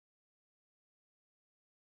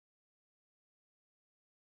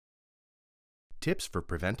Tips for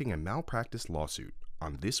preventing a malpractice lawsuit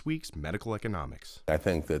on this week's Medical Economics. I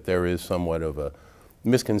think that there is somewhat of a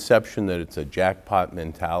misconception that it's a jackpot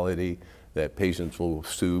mentality, that patients will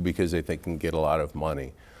sue because they think they can get a lot of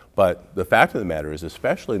money. But the fact of the matter is,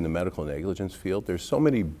 especially in the medical negligence field, there's so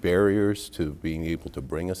many barriers to being able to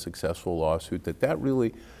bring a successful lawsuit that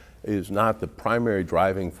really is not the primary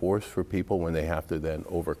driving force for people when they have to then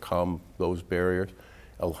overcome those barriers.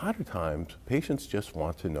 A lot of times, patients just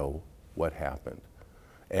want to know what happened.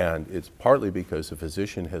 And it's partly because the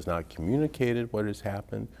physician has not communicated what has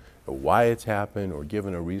happened, or why it's happened, or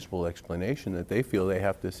given a reasonable explanation that they feel they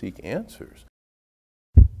have to seek answers.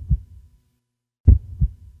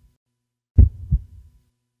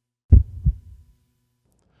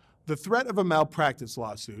 The threat of a malpractice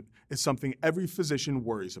lawsuit is something every physician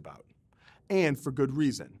worries about, and for good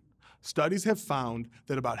reason. Studies have found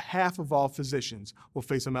that about half of all physicians will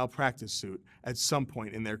face a malpractice suit at some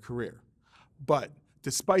point in their career. But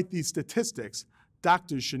despite these statistics,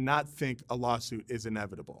 doctors should not think a lawsuit is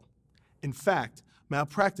inevitable. In fact,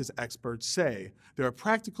 malpractice experts say there are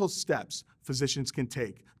practical steps physicians can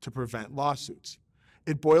take to prevent lawsuits.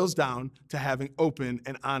 It boils down to having open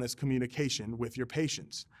and honest communication with your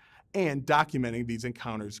patients and documenting these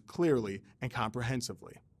encounters clearly and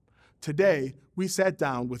comprehensively. Today, we sat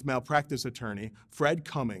down with malpractice attorney Fred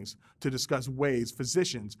Cummings to discuss ways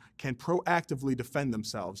physicians can proactively defend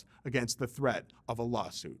themselves against the threat of a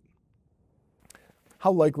lawsuit.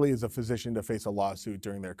 How likely is a physician to face a lawsuit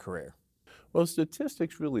during their career? Well,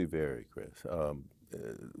 statistics really vary, Chris.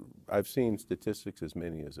 I've seen statistics as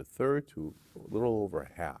many as a third to a little over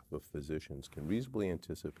half of physicians can reasonably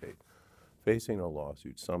anticipate facing a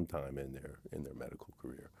lawsuit sometime in their medical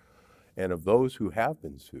career. And of those who have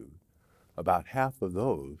been sued, about half of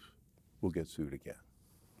those will get sued again.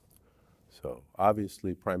 So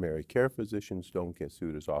obviously primary care physicians don't get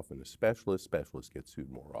sued as often as specialists. Specialists get sued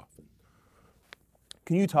more often.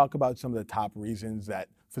 Can you talk about some of the top reasons that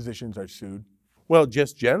physicians are sued? Well,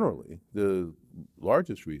 just generally, the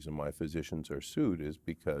largest reason why physicians are sued is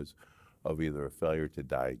because of either a failure to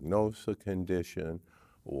diagnose a condition,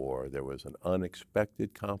 or there was an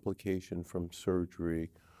unexpected complication from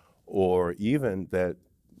surgery, or even that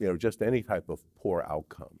just any type of poor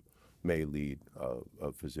outcome may lead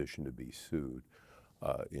a physician to be sued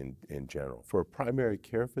in general. For a primary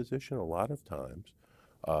care physician, a lot of times,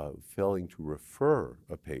 failing to refer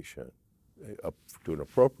a patient to an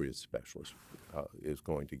appropriate specialist is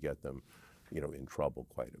going to get them in trouble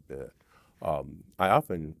quite a bit. I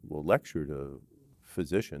often will lecture to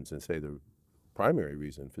physicians and say the primary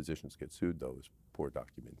reason physicians get sued, though, is poor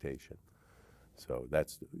documentation. So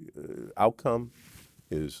that's the outcome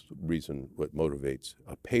is reason what motivates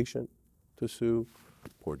a patient to sue.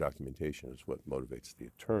 Poor documentation is what motivates the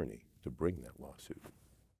attorney to bring that lawsuit.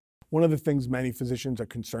 One of the things many physicians are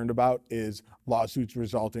concerned about is lawsuits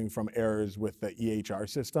resulting from errors with the EHR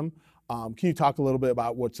system. Can you talk a little bit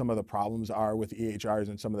about what some of the problems are with EHRs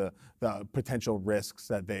and some of the potential risks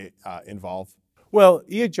that they involve? Well,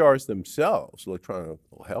 EHRs themselves,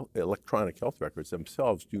 electronic health records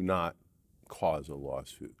themselves, do not cause a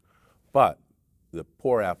lawsuit. But the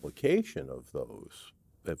poor application of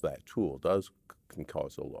that tool can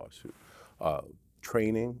cause a lawsuit.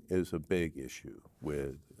 Training is a big issue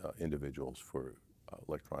with individuals for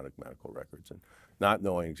electronic medical records, and not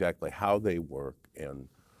knowing exactly how they work and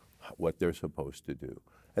what they're supposed to do.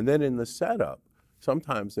 And then in the setup,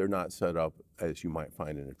 sometimes they're not set up as you might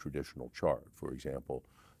find in a traditional chart. For example,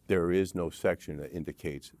 there is no section that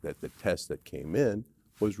indicates that the test that came in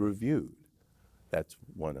was reviewed. That's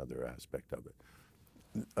one other aspect of it.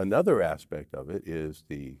 Another aspect of it is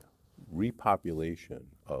the repopulation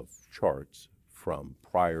of charts from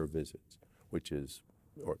prior visits, which is,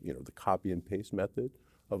 the copy and paste method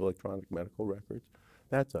of electronic medical records.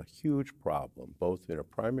 That's a huge problem, both in a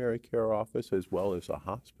primary care office as well as a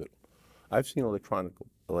hospital. I've seen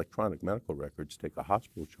electronic medical records take a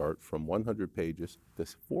hospital chart from 100 pages to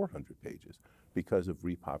 400 pages because of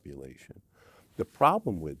repopulation. The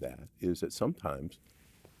problem with that is that sometimes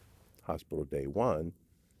hospital day 1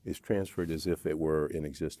 is transferred as if it were in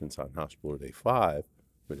existence on hospital day 5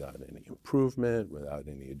 without any improvement, without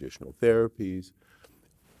any additional therapies.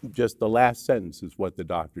 Just the last sentence is what the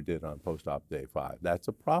doctor did on post-op day 5. That's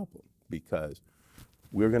a problem because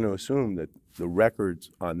we're going to assume that the records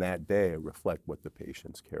on that day reflect what the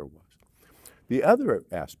patient's care was. The other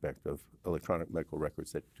aspect of electronic medical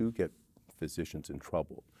records that do get physicians in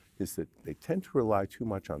trouble is that they tend to rely too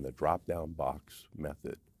much on the drop-down box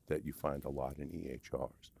method that you find a lot in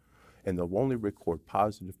EHRs. And they'll only record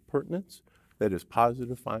positive pertinence, that is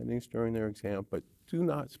positive findings during their exam, but do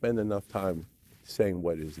not spend enough time saying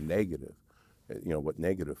what is negative what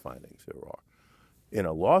negative findings there are. In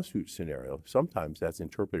a lawsuit scenario, sometimes that's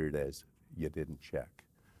interpreted as you didn't check.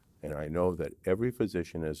 And I know that every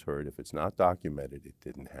physician has heard if it's not documented, it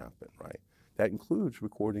didn't happen, right? That includes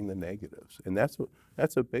recording the negatives. And that's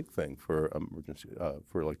a big thing for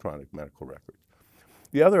for electronic medical records.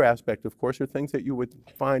 The other aspect, of course, are things that you would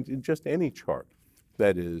find in just any chart.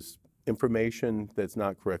 That is information that's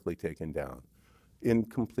not correctly taken down,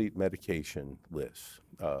 incomplete medication lists,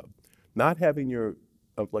 not having your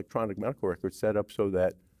electronic medical record set up so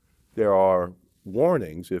that there are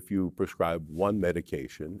warnings if you prescribe one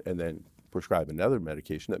medication and then prescribe another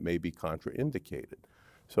medication that may be contraindicated.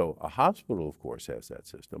 So a hospital, of course, has that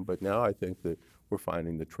system, but now I think that we're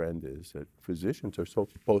finding the trend is that physicians are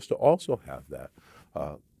supposed to also have that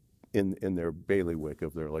in their bailiwick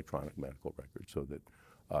of their electronic medical record so that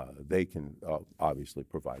they can obviously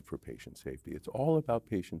provide for patient safety. It's all about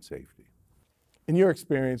patient safety. In your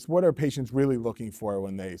experience, what are patients really looking for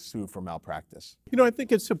when they sue for malpractice? I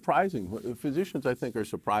think it's surprising. Physicians, I think, are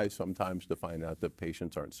surprised sometimes to find out that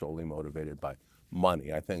patients aren't solely motivated by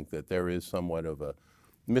money. I think that there is somewhat of a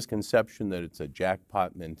misconception that it's a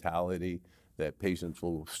jackpot mentality, that patients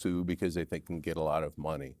will sue because they think they can get a lot of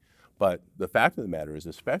money. But the fact of the matter is,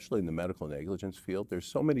 especially in the medical negligence field, there's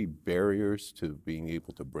so many barriers to being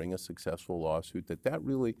able to bring a successful lawsuit that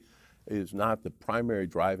really is not the primary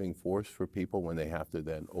driving force for people when they have to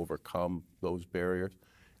then overcome those barriers.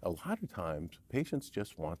 A lot of times, patients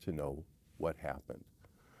just want to know what happened.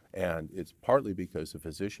 And it's partly because the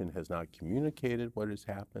physician has not communicated what has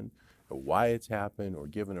happened, or why it's happened, or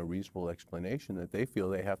given a reasonable explanation that they feel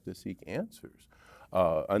they have to seek answers.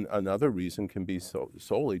 Another reason can be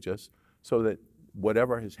solely just so that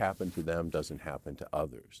whatever has happened to them doesn't happen to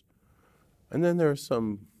others. And then there are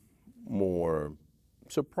some more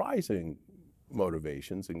surprising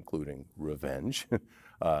motivations, including revenge,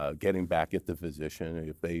 getting back at the physician.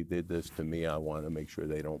 If they did this to me, I want to make sure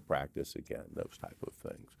they don't practice again, those type of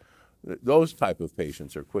things. Those type of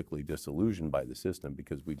patients are quickly disillusioned by the system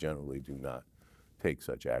because we generally do not take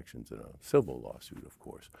such actions in a civil lawsuit, of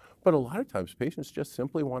course. But a lot of times patients just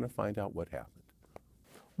simply want to find out what happened.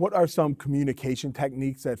 What are some communication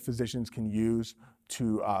techniques that physicians can use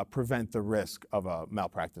to prevent the risk of a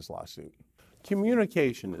malpractice lawsuit?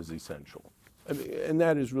 Communication is essential. And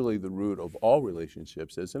that is really the root of all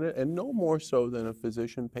relationships, isn't it? And no more so than a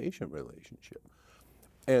physician-patient relationship.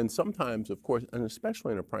 And sometimes, of course, and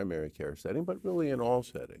especially in a primary care setting, but really in all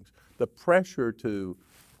settings, the pressure to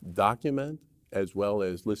document as well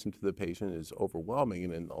as listen to the patient is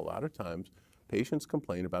overwhelming. And a lot of times, patients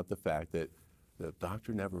complain about the fact that the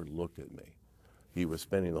doctor never looked at me. He was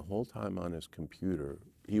spending the whole time on his computer.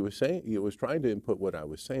 He was trying to input what I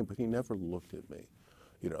was saying, but he never looked at me.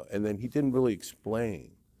 And then he didn't really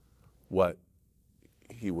explain what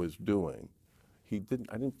he was doing. I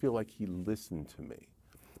didn't feel like he listened to me.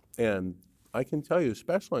 And I can tell you,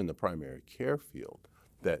 especially in the primary care field,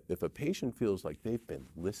 that if a patient feels like they've been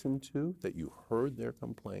listened to, that you heard their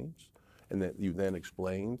complaints, and that you then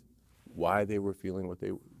explained why they were feeling what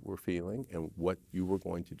they were feeling and what you were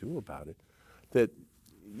going to do about it, that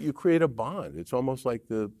you create a bond. It's almost like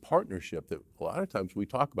the partnership that a lot of times we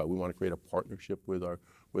talk about. We want to create a partnership with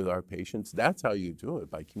our patients. That's how you do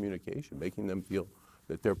it, by communication, making them feel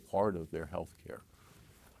that they're part of their health care.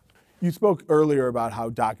 You spoke earlier about how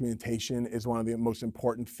documentation is one of the most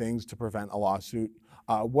important things to prevent a lawsuit.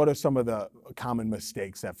 What are some of the common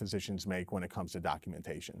mistakes that physicians make when it comes to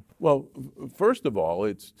documentation? Well, first of all,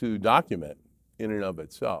 it's to document in and of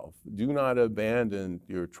itself. Do not abandon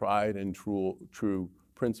your tried and true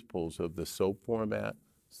principles of the SOAP format: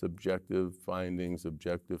 subjective findings,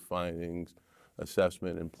 objective findings,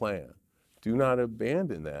 assessment, and plan. Do not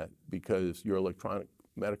abandon that because your electronic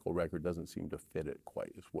medical record doesn't seem to fit it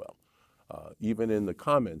quite as well. Even in the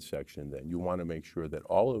comments section, then, you want to make sure that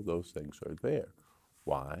all of those things are there.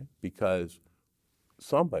 Why? Because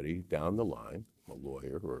somebody down the line, a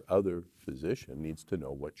lawyer or other physician, needs to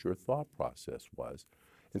know what your thought process was.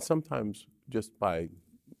 And sometimes just by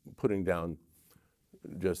putting down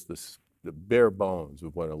just the bare bones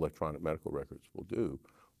of what electronic medical records will do,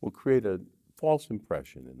 will create a false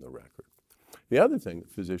impression in the record. The other thing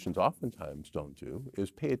that physicians oftentimes don't do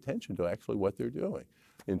is pay attention to actually what they're doing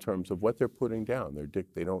in terms of what they're putting down.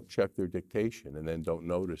 They don't check their dictation and then don't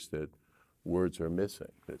notice that words are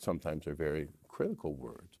missing, that sometimes are very critical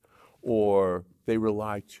words. Or they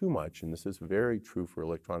rely too much, and this is very true for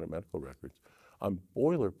electronic medical records, on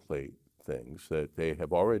boilerplate things that they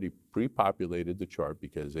have already pre-populated the chart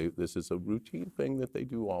because this is a routine thing that they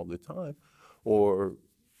do all the time, or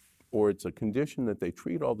or it's a condition that they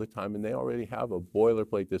treat all the time and they already have a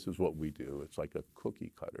boilerplate, this is what we do. It's like a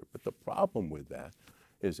cookie cutter. But the problem with that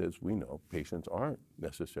is, as we know, patients aren't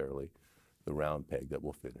necessarily the round peg that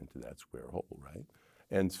will fit into that square hole, right?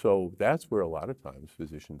 And so that's where a lot of times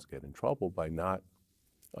physicians get in trouble by not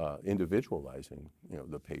individualizing,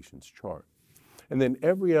 the patient's chart. And then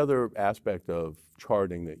every other aspect of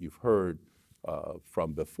charting that you've heard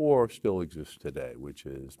from before still exists today, which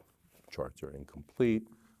is charts are incomplete,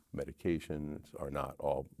 medications are not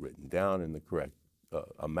all written down in the correct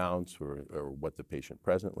amounts or what the patient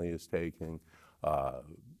presently is taking.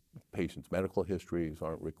 Patient's medical histories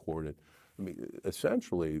aren't recorded. I mean,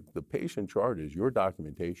 essentially, the patient chart is your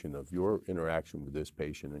documentation of your interaction with this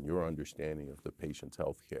patient and your understanding of the patient's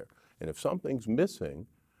health care. And if something's missing,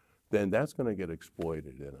 then that's going to get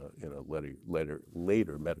exploited in a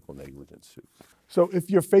later medical negligence suit. So if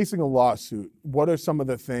you're facing a lawsuit, what are some of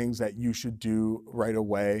the things that you should do right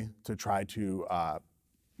away to try to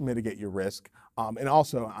mitigate your risk? And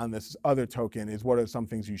also on this other token is, what are some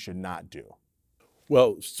things you should not do?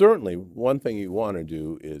 Well, certainly one thing you want to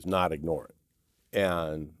do is not ignore it.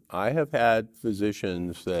 And I have had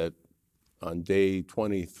physicians that on day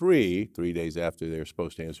 23, 3 days after they're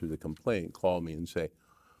supposed to answer the complaint, call me and say,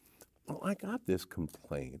 well, I got this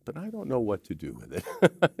complaint, but I don't know what to do with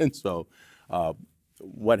it. And so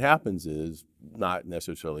what happens is not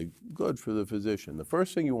necessarily good for the physician. The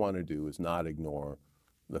first thing you want to do is not ignore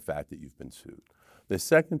the fact that you've been sued. The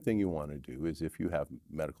second thing you want to do is, if you have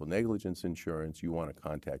medical negligence insurance, you want to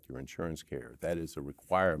contact your insurance carrier. That is a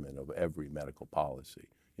requirement of every medical policy,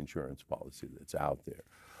 insurance policy that's out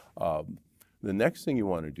there. The next thing you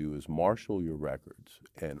want to do is marshal your records,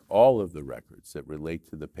 and all of the records that relate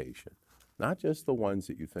to the patient, not just the ones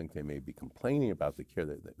that you think they may be complaining about the care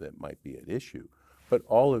that might be at issue, but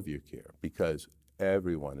all of your care, because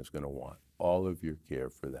everyone is going to want all of your care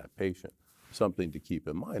for that patient. Something to keep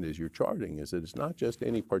in mind as you're charting is that it's not just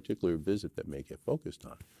any particular visit that may get focused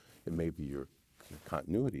on. It may be your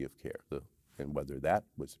continuity of care, and whether that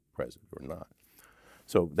was present or not.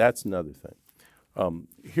 So that's another thing.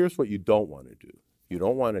 Here's what you don't want to do. You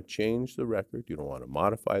don't want to change the record. You don't want to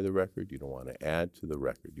modify the record. You don't want to add to the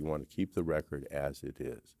record. You want to keep the record as it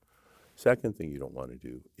is. Second thing you don't want to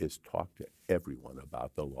do is talk to everyone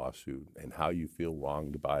about the lawsuit and how you feel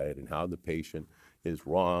wronged by it and how the patient is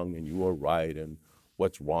wrong and you are right and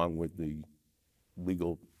what's wrong with the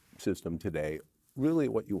legal system today. Really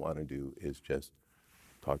what you want to do is just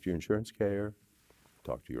talk to your insurance carrier,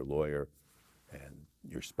 talk to your lawyer, and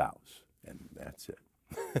your spouse, and that's it.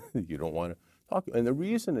 You don't want to talk. And the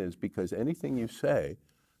reason is because anything you say,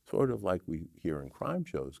 sort of like we hear in crime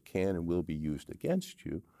shows, can and will be used against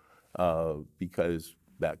you, because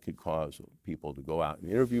that could cause people to go out and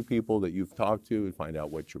interview people that you've talked to and find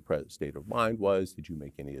out what your state of mind was. Did you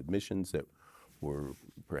make any admissions that were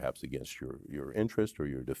perhaps against your interest or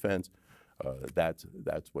your defense? That's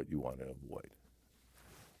what you want to avoid.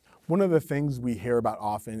 One of the things we hear about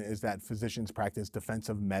often is that physicians practice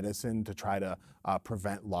defensive medicine to try to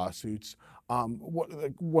prevent lawsuits.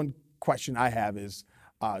 One question I have is,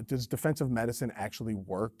 does defensive medicine actually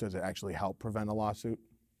work? Does it actually help prevent a lawsuit?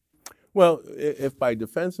 Well, if by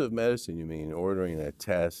defensive medicine you mean ordering a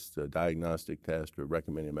test, a diagnostic test, or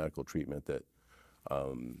recommending medical treatment that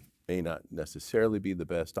may not necessarily be the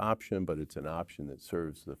best option, but it's an option that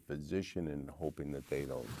serves the physician in hoping that they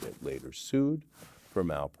don't get later sued for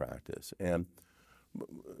malpractice. And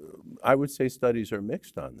I would say studies are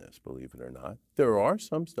mixed on this, believe it or not. There are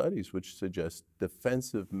some studies which suggest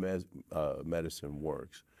defensive medicine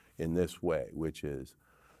works in this way, which is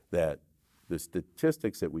that the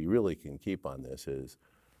statistics that we really can keep on this is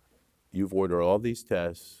you've ordered all these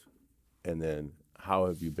tests, and then how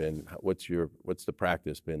have you been, what's the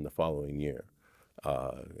practice been the following year?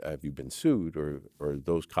 Have you been sued, or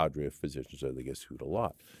those cadre of physicians, or they get sued a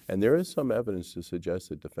lot? And there is some evidence to suggest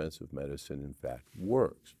that defensive medicine, in fact,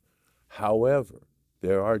 works. However,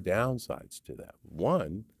 there are downsides to that.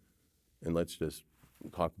 One, and let's just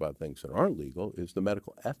talk about things that aren't legal, is the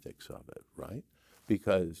medical ethics of it, right?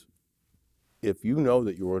 Because if you know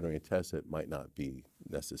that you're ordering a test that might not be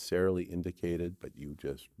necessarily indicated, but you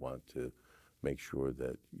just want to make sure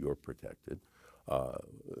that you're protected,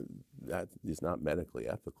 that is not medically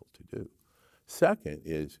ethical to do. Second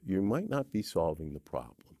is you might not be solving the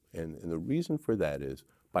problem. And the reason for that is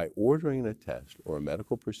by ordering a test or a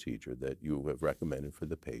medical procedure that you have recommended for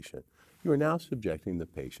the patient, you are now subjecting the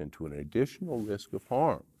patient to an additional risk of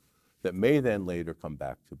harm that may then later come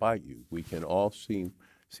back to bite you. We can all see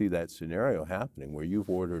that scenario happening where you've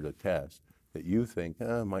ordered a test that you think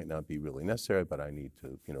might not be really necessary, but I need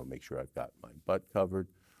to make sure I've got my butt covered.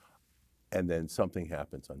 and then something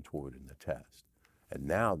happens untoward in the test. And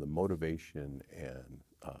now the motivation and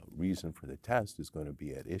reason for the test is going to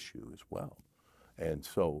be at issue as well. And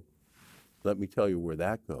so let me tell you where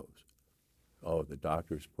that goes. Oh, the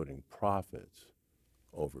doctor's putting profits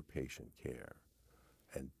over patient care.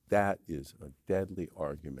 And that is a deadly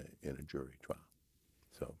argument in a jury trial.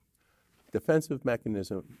 So defensive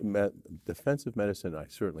medicine, I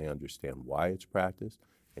certainly understand why it's practiced.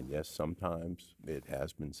 And yes, sometimes it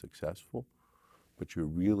has been successful, but you're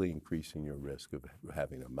really increasing your risk of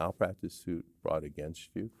having a malpractice suit brought against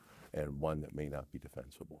you and one that may not be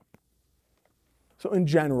defensible. So in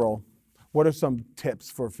general, what are some tips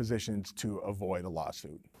for physicians to avoid a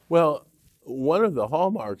lawsuit? Well, one of the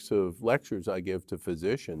hallmarks of lectures I give to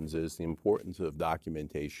physicians is the importance of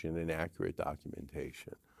documentation and accurate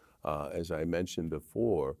documentation. As I mentioned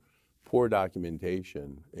before, poor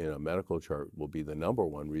documentation in a medical chart will be the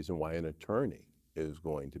 #1 reason why an attorney is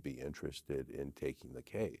going to be interested in taking the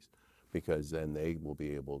case, because then they will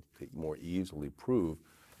be able to more easily prove,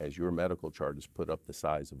 as your medical chart is put up the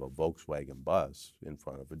size of a Volkswagen bus in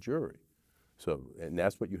front of a jury. So, and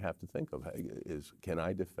that's what you have to think of, is can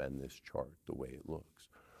I defend this chart the way it looks?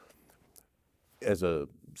 As a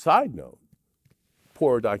side note,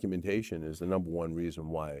 poor documentation is the #1 reason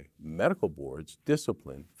why medical boards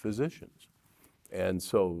discipline physicians. And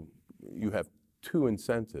so you have 2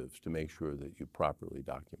 incentives to make sure that you properly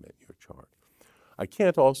document your chart. I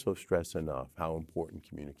can't also stress enough how important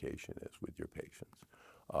communication is with your patients.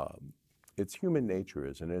 It's human nature,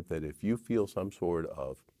 isn't it, that if you feel some sort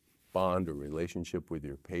of bond or relationship with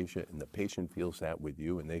your patient and the patient feels that with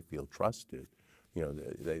you and they feel trusted, you know,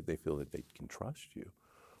 they feel that they can trust you,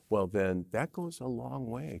 well then that goes a long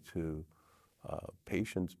way to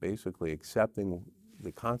patients basically accepting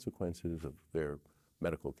the consequences of their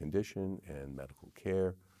medical condition and medical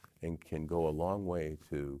care, and can go a long way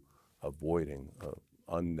to avoiding an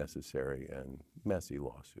unnecessary and messy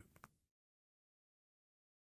lawsuit.